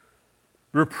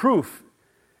 Reproof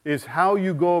is how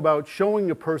you go about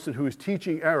showing a person who is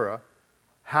teaching error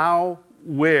how,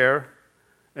 where,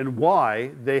 and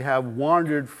why they have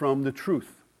wandered from the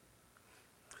truth.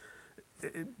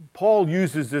 Paul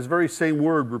uses this very same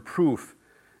word, reproof,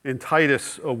 in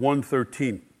Titus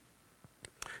 1:13.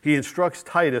 He instructs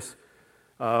Titus,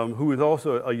 who is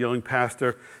also a young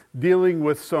pastor, dealing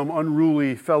with some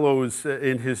unruly fellows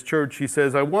in his church. He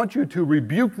says, I want you to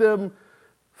rebuke them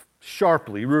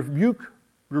sharply,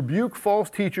 rebuke false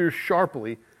teachers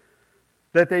sharply,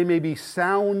 that they may be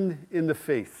sound in the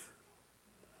faith.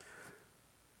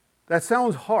 That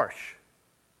sounds harsh,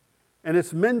 and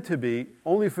it's meant to be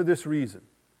only for this reason,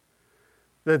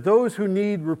 that those who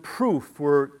need reproof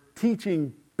for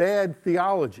teaching bad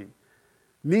theology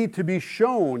need to be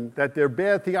shown that their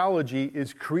bad theology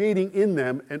is creating in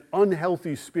them an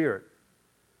unhealthy spirit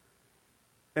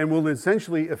and will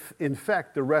essentially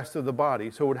infect the rest of the body.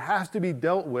 So it has to be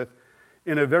dealt with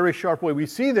in a very sharp way. We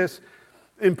see this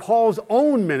in Paul's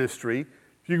own ministry.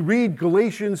 If you read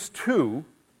Galatians 2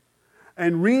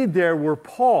 and read there where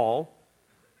Paul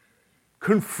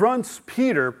confronts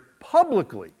Peter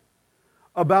publicly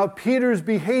about Peter's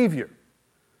behavior,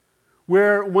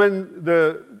 where when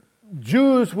the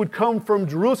Jews would come from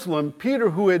Jerusalem,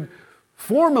 Peter, who had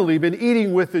formerly been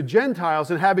eating with the Gentiles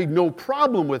and having no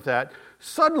problem with that,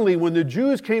 suddenly when the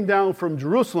Jews came down from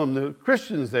Jerusalem, the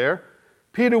Christians there,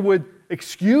 Peter would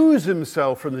excuse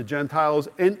himself from the Gentiles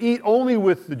and eat only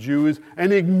with the Jews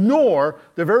and ignore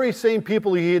the very same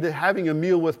people he had having a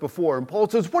meal with before. And Paul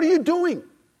says, what are you doing?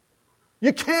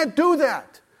 You can't do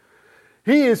that.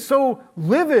 He is so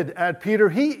livid at Peter,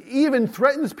 he even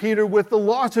threatens Peter with the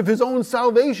loss of his own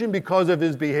salvation because of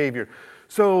his behavior.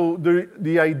 So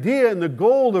the idea and the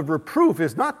goal of reproof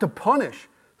is not to punish,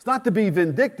 it's not to be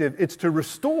vindictive, it's to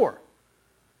restore,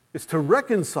 it's to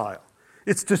reconcile,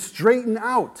 it's to straighten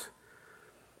out.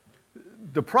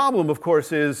 The problem, of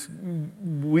course, is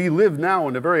we live now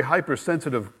in a very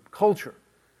hypersensitive culture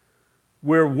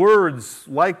where words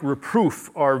like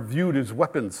reproof are viewed as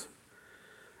weapons.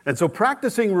 And so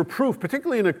practicing reproof,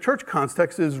 particularly in a church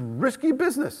context, is risky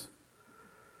business.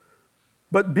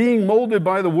 But being molded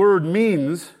by the word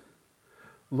means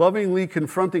lovingly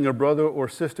confronting a brother or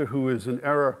sister who is in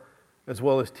error as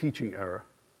well as teaching error.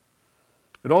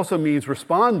 It also means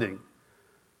responding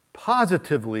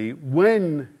positively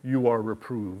when you are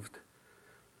reproved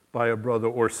by a brother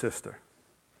or sister.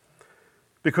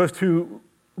 Because to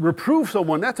reprove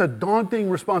someone, that's a daunting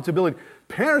responsibility.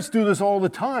 Parents do this all the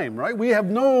time, right? We have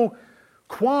no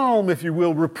qualm, if you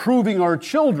will, reproving our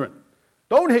children.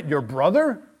 Don't hit your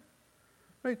brother.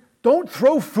 Right? Don't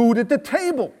throw food at the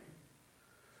table.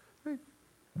 Right?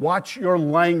 Watch your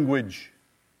language.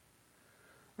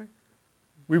 Right?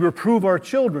 We reprove our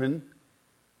children.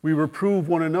 We reprove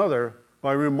one another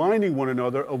by reminding one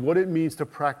another of what it means to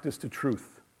practice the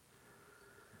truth.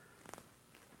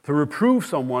 To reprove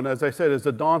someone, as I said, is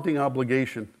a daunting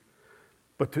obligation.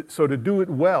 But to do it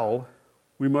well,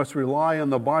 we must rely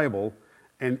on the Bible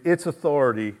and its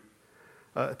authority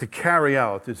to carry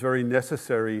out this very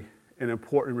necessary and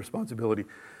important responsibility.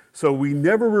 So we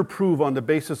never reprove on the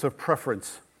basis of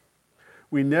preference.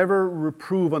 We never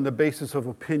reprove on the basis of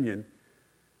opinion.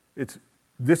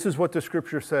 This is what the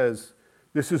Scripture says.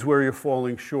 This is where you're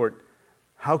falling short.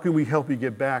 How can we help you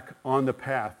get back on the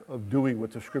path of doing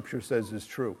what the Scripture says is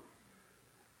true?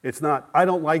 It's not, I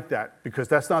don't like that because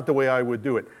that's not the way I would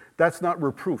do it. That's not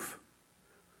reproof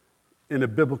in a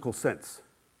biblical sense.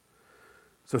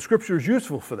 So Scripture is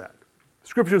useful for that.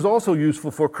 Scripture is also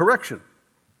useful for correction.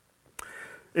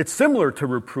 It's similar to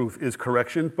reproof is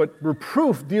correction, but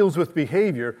reproof deals with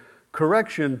behavior.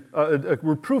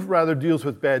 Reproof rather deals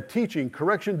with bad teaching.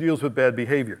 Correction deals with bad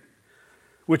behavior,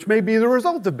 which may be the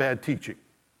result of bad teaching.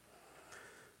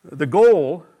 The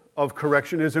goal of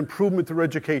correction is improvement through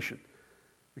education.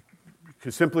 It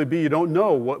could simply be you don't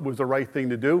know what was the right thing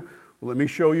to do. Well, let me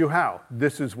show you how.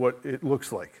 This is what it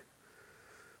looks like.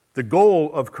 The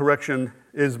goal of correction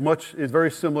is very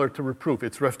similar to reproof.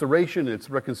 It's restoration, it's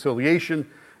reconciliation,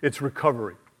 it's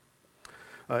recovery.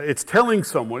 It's telling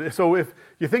someone. So if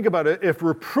you think about it, if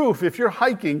you're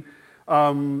hiking,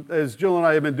 as Jill and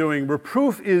I have been doing,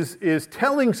 reproof is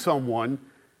telling someone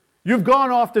you've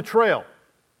gone off the trail.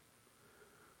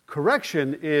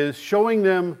 Correction is showing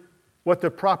them what the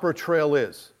proper trail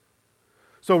is.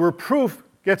 So reproof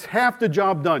gets half the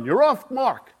job done. You're off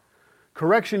mark.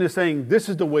 Correction is saying this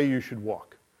is the way you should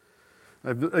walk.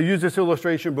 I've used this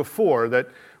illustration before that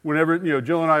whenever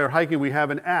Jill and I are hiking, we have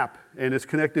an app and it's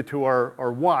connected to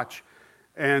our watch.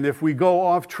 And if we go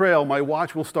off trail, my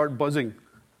watch will start buzzing.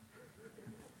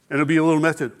 And it'll be a little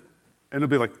message. And it'll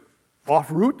be like,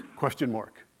 off route? ?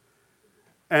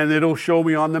 And it'll show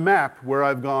me on the map where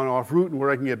I've gone off route and where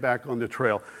I can get back on the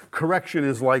trail. Correction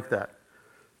is like that.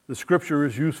 The Scripture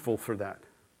is useful for that.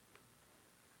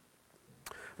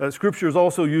 Scripture is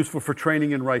also useful for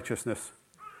training in righteousness.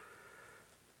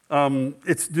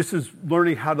 This is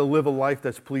learning how to live a life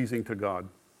that's pleasing to God.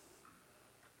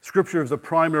 Scripture is a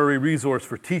primary resource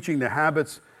for teaching the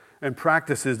habits and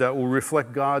practices that will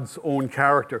reflect God's own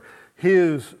character,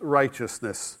 His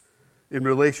righteousness in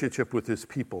relationship with His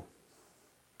people.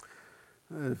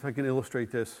 If I can illustrate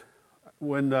this.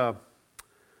 When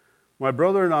my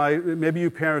brother and I, maybe you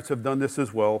parents have done this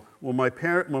as well, when my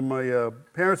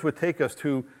parents would take us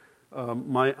to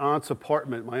my aunt's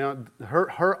apartment,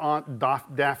 her aunt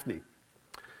Daphne.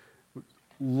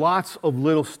 Lots of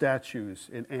little statues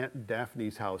in Aunt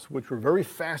Daphne's house, which were very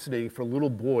fascinating for little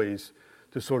boys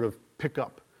to sort of pick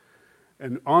up.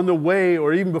 And on the way,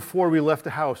 or even before we left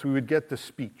the house, we would get the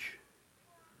speech,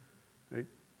 right,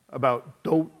 about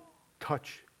don't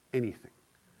touch anything.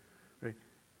 Right?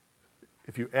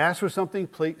 If you ask for something,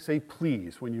 say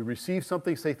please. When you receive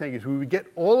something, say thank you. So we would get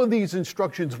all of these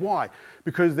instructions. Why?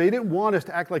 Because they didn't want us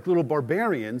to act like little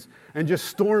barbarians and just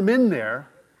storm in there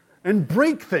and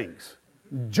break things,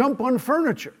 jump on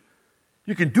furniture.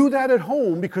 You can do that at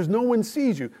home because no one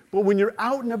sees you. But when you're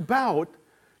out and about,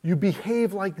 you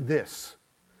behave like this.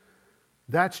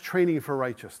 That's training for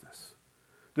righteousness.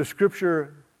 The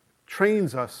Scripture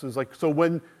trains us as so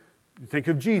when you think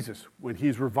of Jesus, when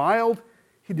he's reviled,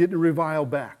 he didn't revile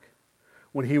back.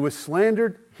 When he was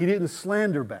slandered, he didn't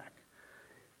slander back.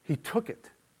 He took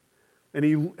it.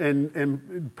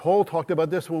 And Paul talked about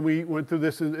this when we went through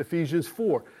this in Ephesians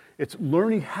 4. It's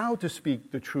learning how to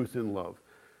speak the truth in love.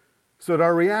 So that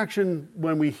our reaction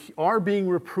when we are being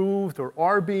reproved or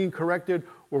are being corrected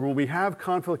or when we have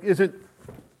conflict isn't,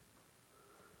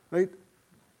 right?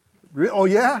 Oh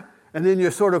yeah? And then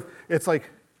you're sort of, it's like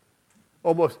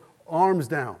almost arms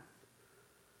down.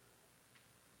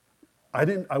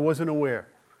 I wasn't aware.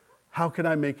 How can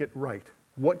I make it right?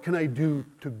 What can I do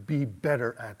to be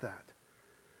better at that?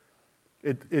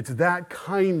 It's that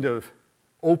kind of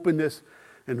openness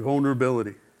and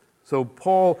vulnerability. So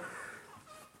Paul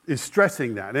is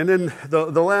stressing that. And then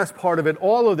the last part of it,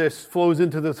 all of this flows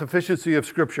into the sufficiency of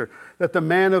Scripture, that the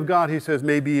man of God, he says,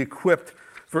 may be equipped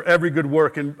for every good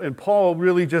work. And Paul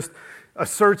really just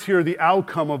asserts here the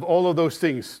outcome of all of those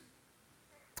things: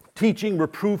 teaching,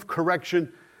 reproof,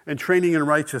 correction, and training in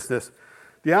righteousness.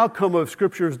 The outcome of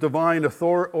Scripture's divine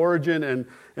origin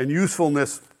and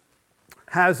usefulness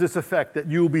has this effect, that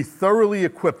you will be thoroughly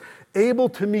equipped, able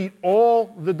to meet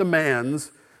all the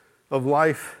demands of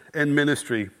life and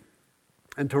ministry,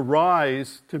 and to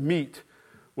rise to meet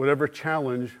whatever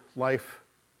challenge life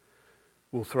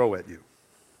will throw at you.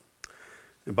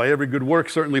 And by every good work,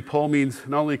 certainly Paul means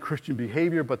not only Christian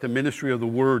behavior, but the ministry of the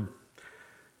Word.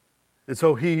 And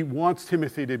so he wants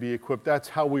Timothy to be equipped. That's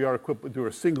how we are equipped, through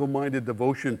a single-minded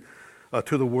devotion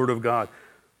to the Word of God.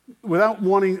 Without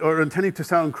wanting or intending to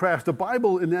sound crass, the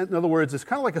Bible, in other words, is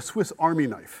kind of like a Swiss Army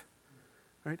knife.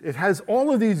 Right? It has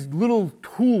all of these little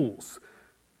tools,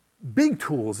 big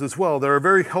tools as well, that are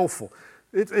very helpful.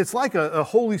 It's like a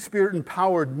Holy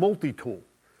Spirit-empowered multi-tool,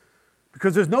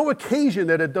 because there's no occasion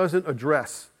that it doesn't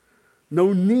address,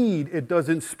 no need it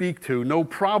doesn't speak to, no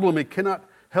problem it cannot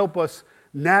help us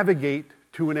navigate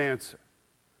to an answer,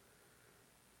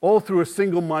 all through a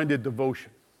single-minded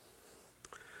devotion.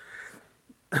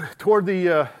 Toward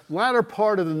the latter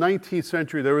part of the 19th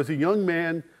century, there was a young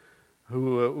man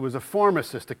who was a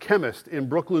pharmacist, a chemist in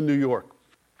Brooklyn, New York.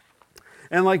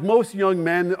 And like most young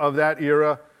men of that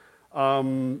era,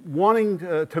 wanting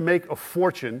to make a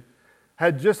fortune,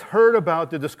 had just heard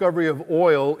about the discovery of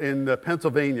oil in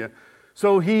Pennsylvania.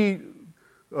 So he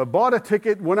bought a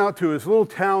ticket, went out to his little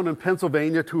town in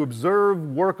Pennsylvania to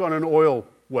observe work on an oil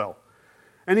well.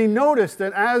 And he noticed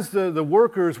that as the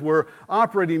workers were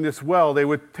operating this well, they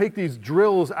would take these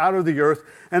drills out of the earth,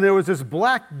 and there was this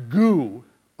black goo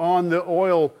on the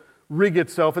oil rig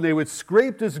itself, and they would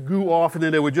scrape this goo off, and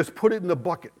then they would just put it in the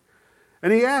bucket.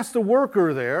 And he asked the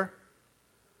worker there,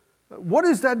 what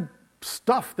is that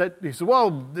stuff that, he said,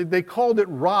 well, they called it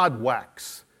rod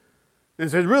wax. And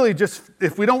he said, really, just,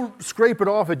 if we don't scrape it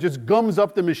off, it just gums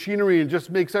up the machinery and just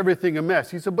makes everything a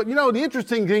mess. He said, but the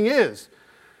interesting thing is,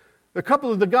 a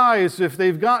couple of the guys, if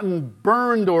they've gotten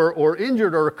burned or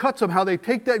injured or cut somehow, they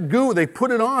take that goo, they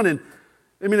put it on, and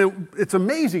it's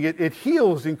amazing. It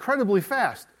heals incredibly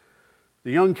fast.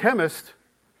 The young chemist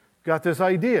got this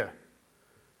idea.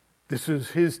 This is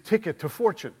his ticket to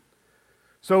fortune.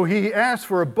 So he asked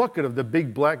for a bucket of the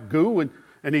big black goo,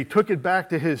 and he took it back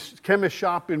to his chemist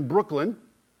shop in Brooklyn,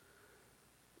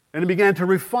 and he began to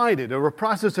refine it over a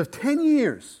process of 10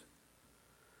 years.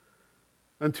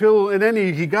 And then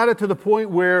he got it to the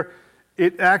point where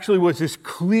it actually was this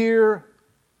clear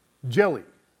jelly.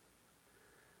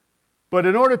 But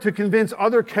in order to convince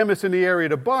other chemists in the area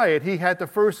to buy it, he had to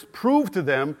first prove to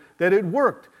them that it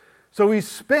worked. So he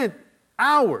spent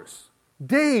hours,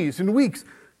 days, and weeks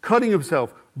cutting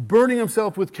himself, burning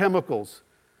himself with chemicals,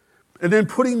 and then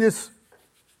putting this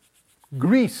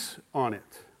grease on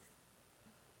it,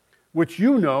 which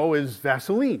is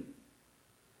Vaseline.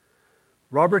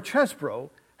 Robert Chesbrough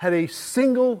had a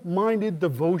single-minded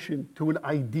devotion to an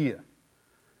idea,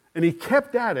 and he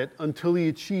kept at it until he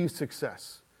achieved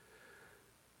success.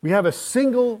 We have a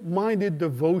single-minded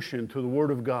devotion to the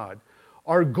Word of God.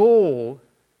 Our goal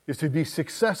is to be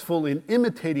successful in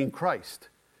imitating Christ,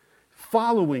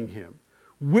 following Him,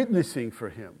 witnessing for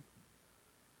Him,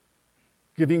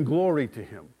 giving glory to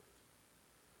Him,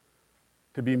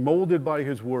 to be molded by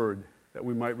His Word that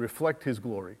we might reflect His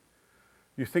glory.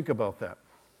 You think about that.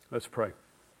 Let's pray.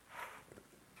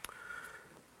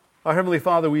 Our Heavenly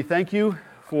Father, we thank You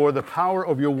for the power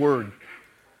of Your Word,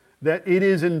 that it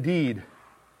is indeed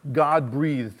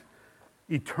God-breathed,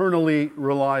 eternally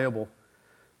reliable,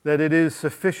 that it is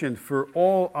sufficient for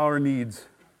all our needs.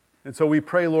 And so we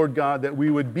pray, Lord God, that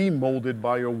we would be molded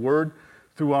by Your Word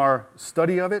through our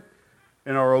study of it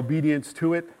and our obedience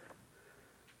to it,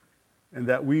 and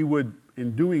that we would,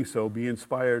 in doing so, be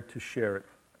inspired to share it.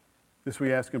 This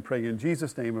we ask and pray in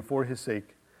Jesus' name and for His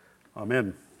sake.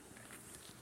 Amen.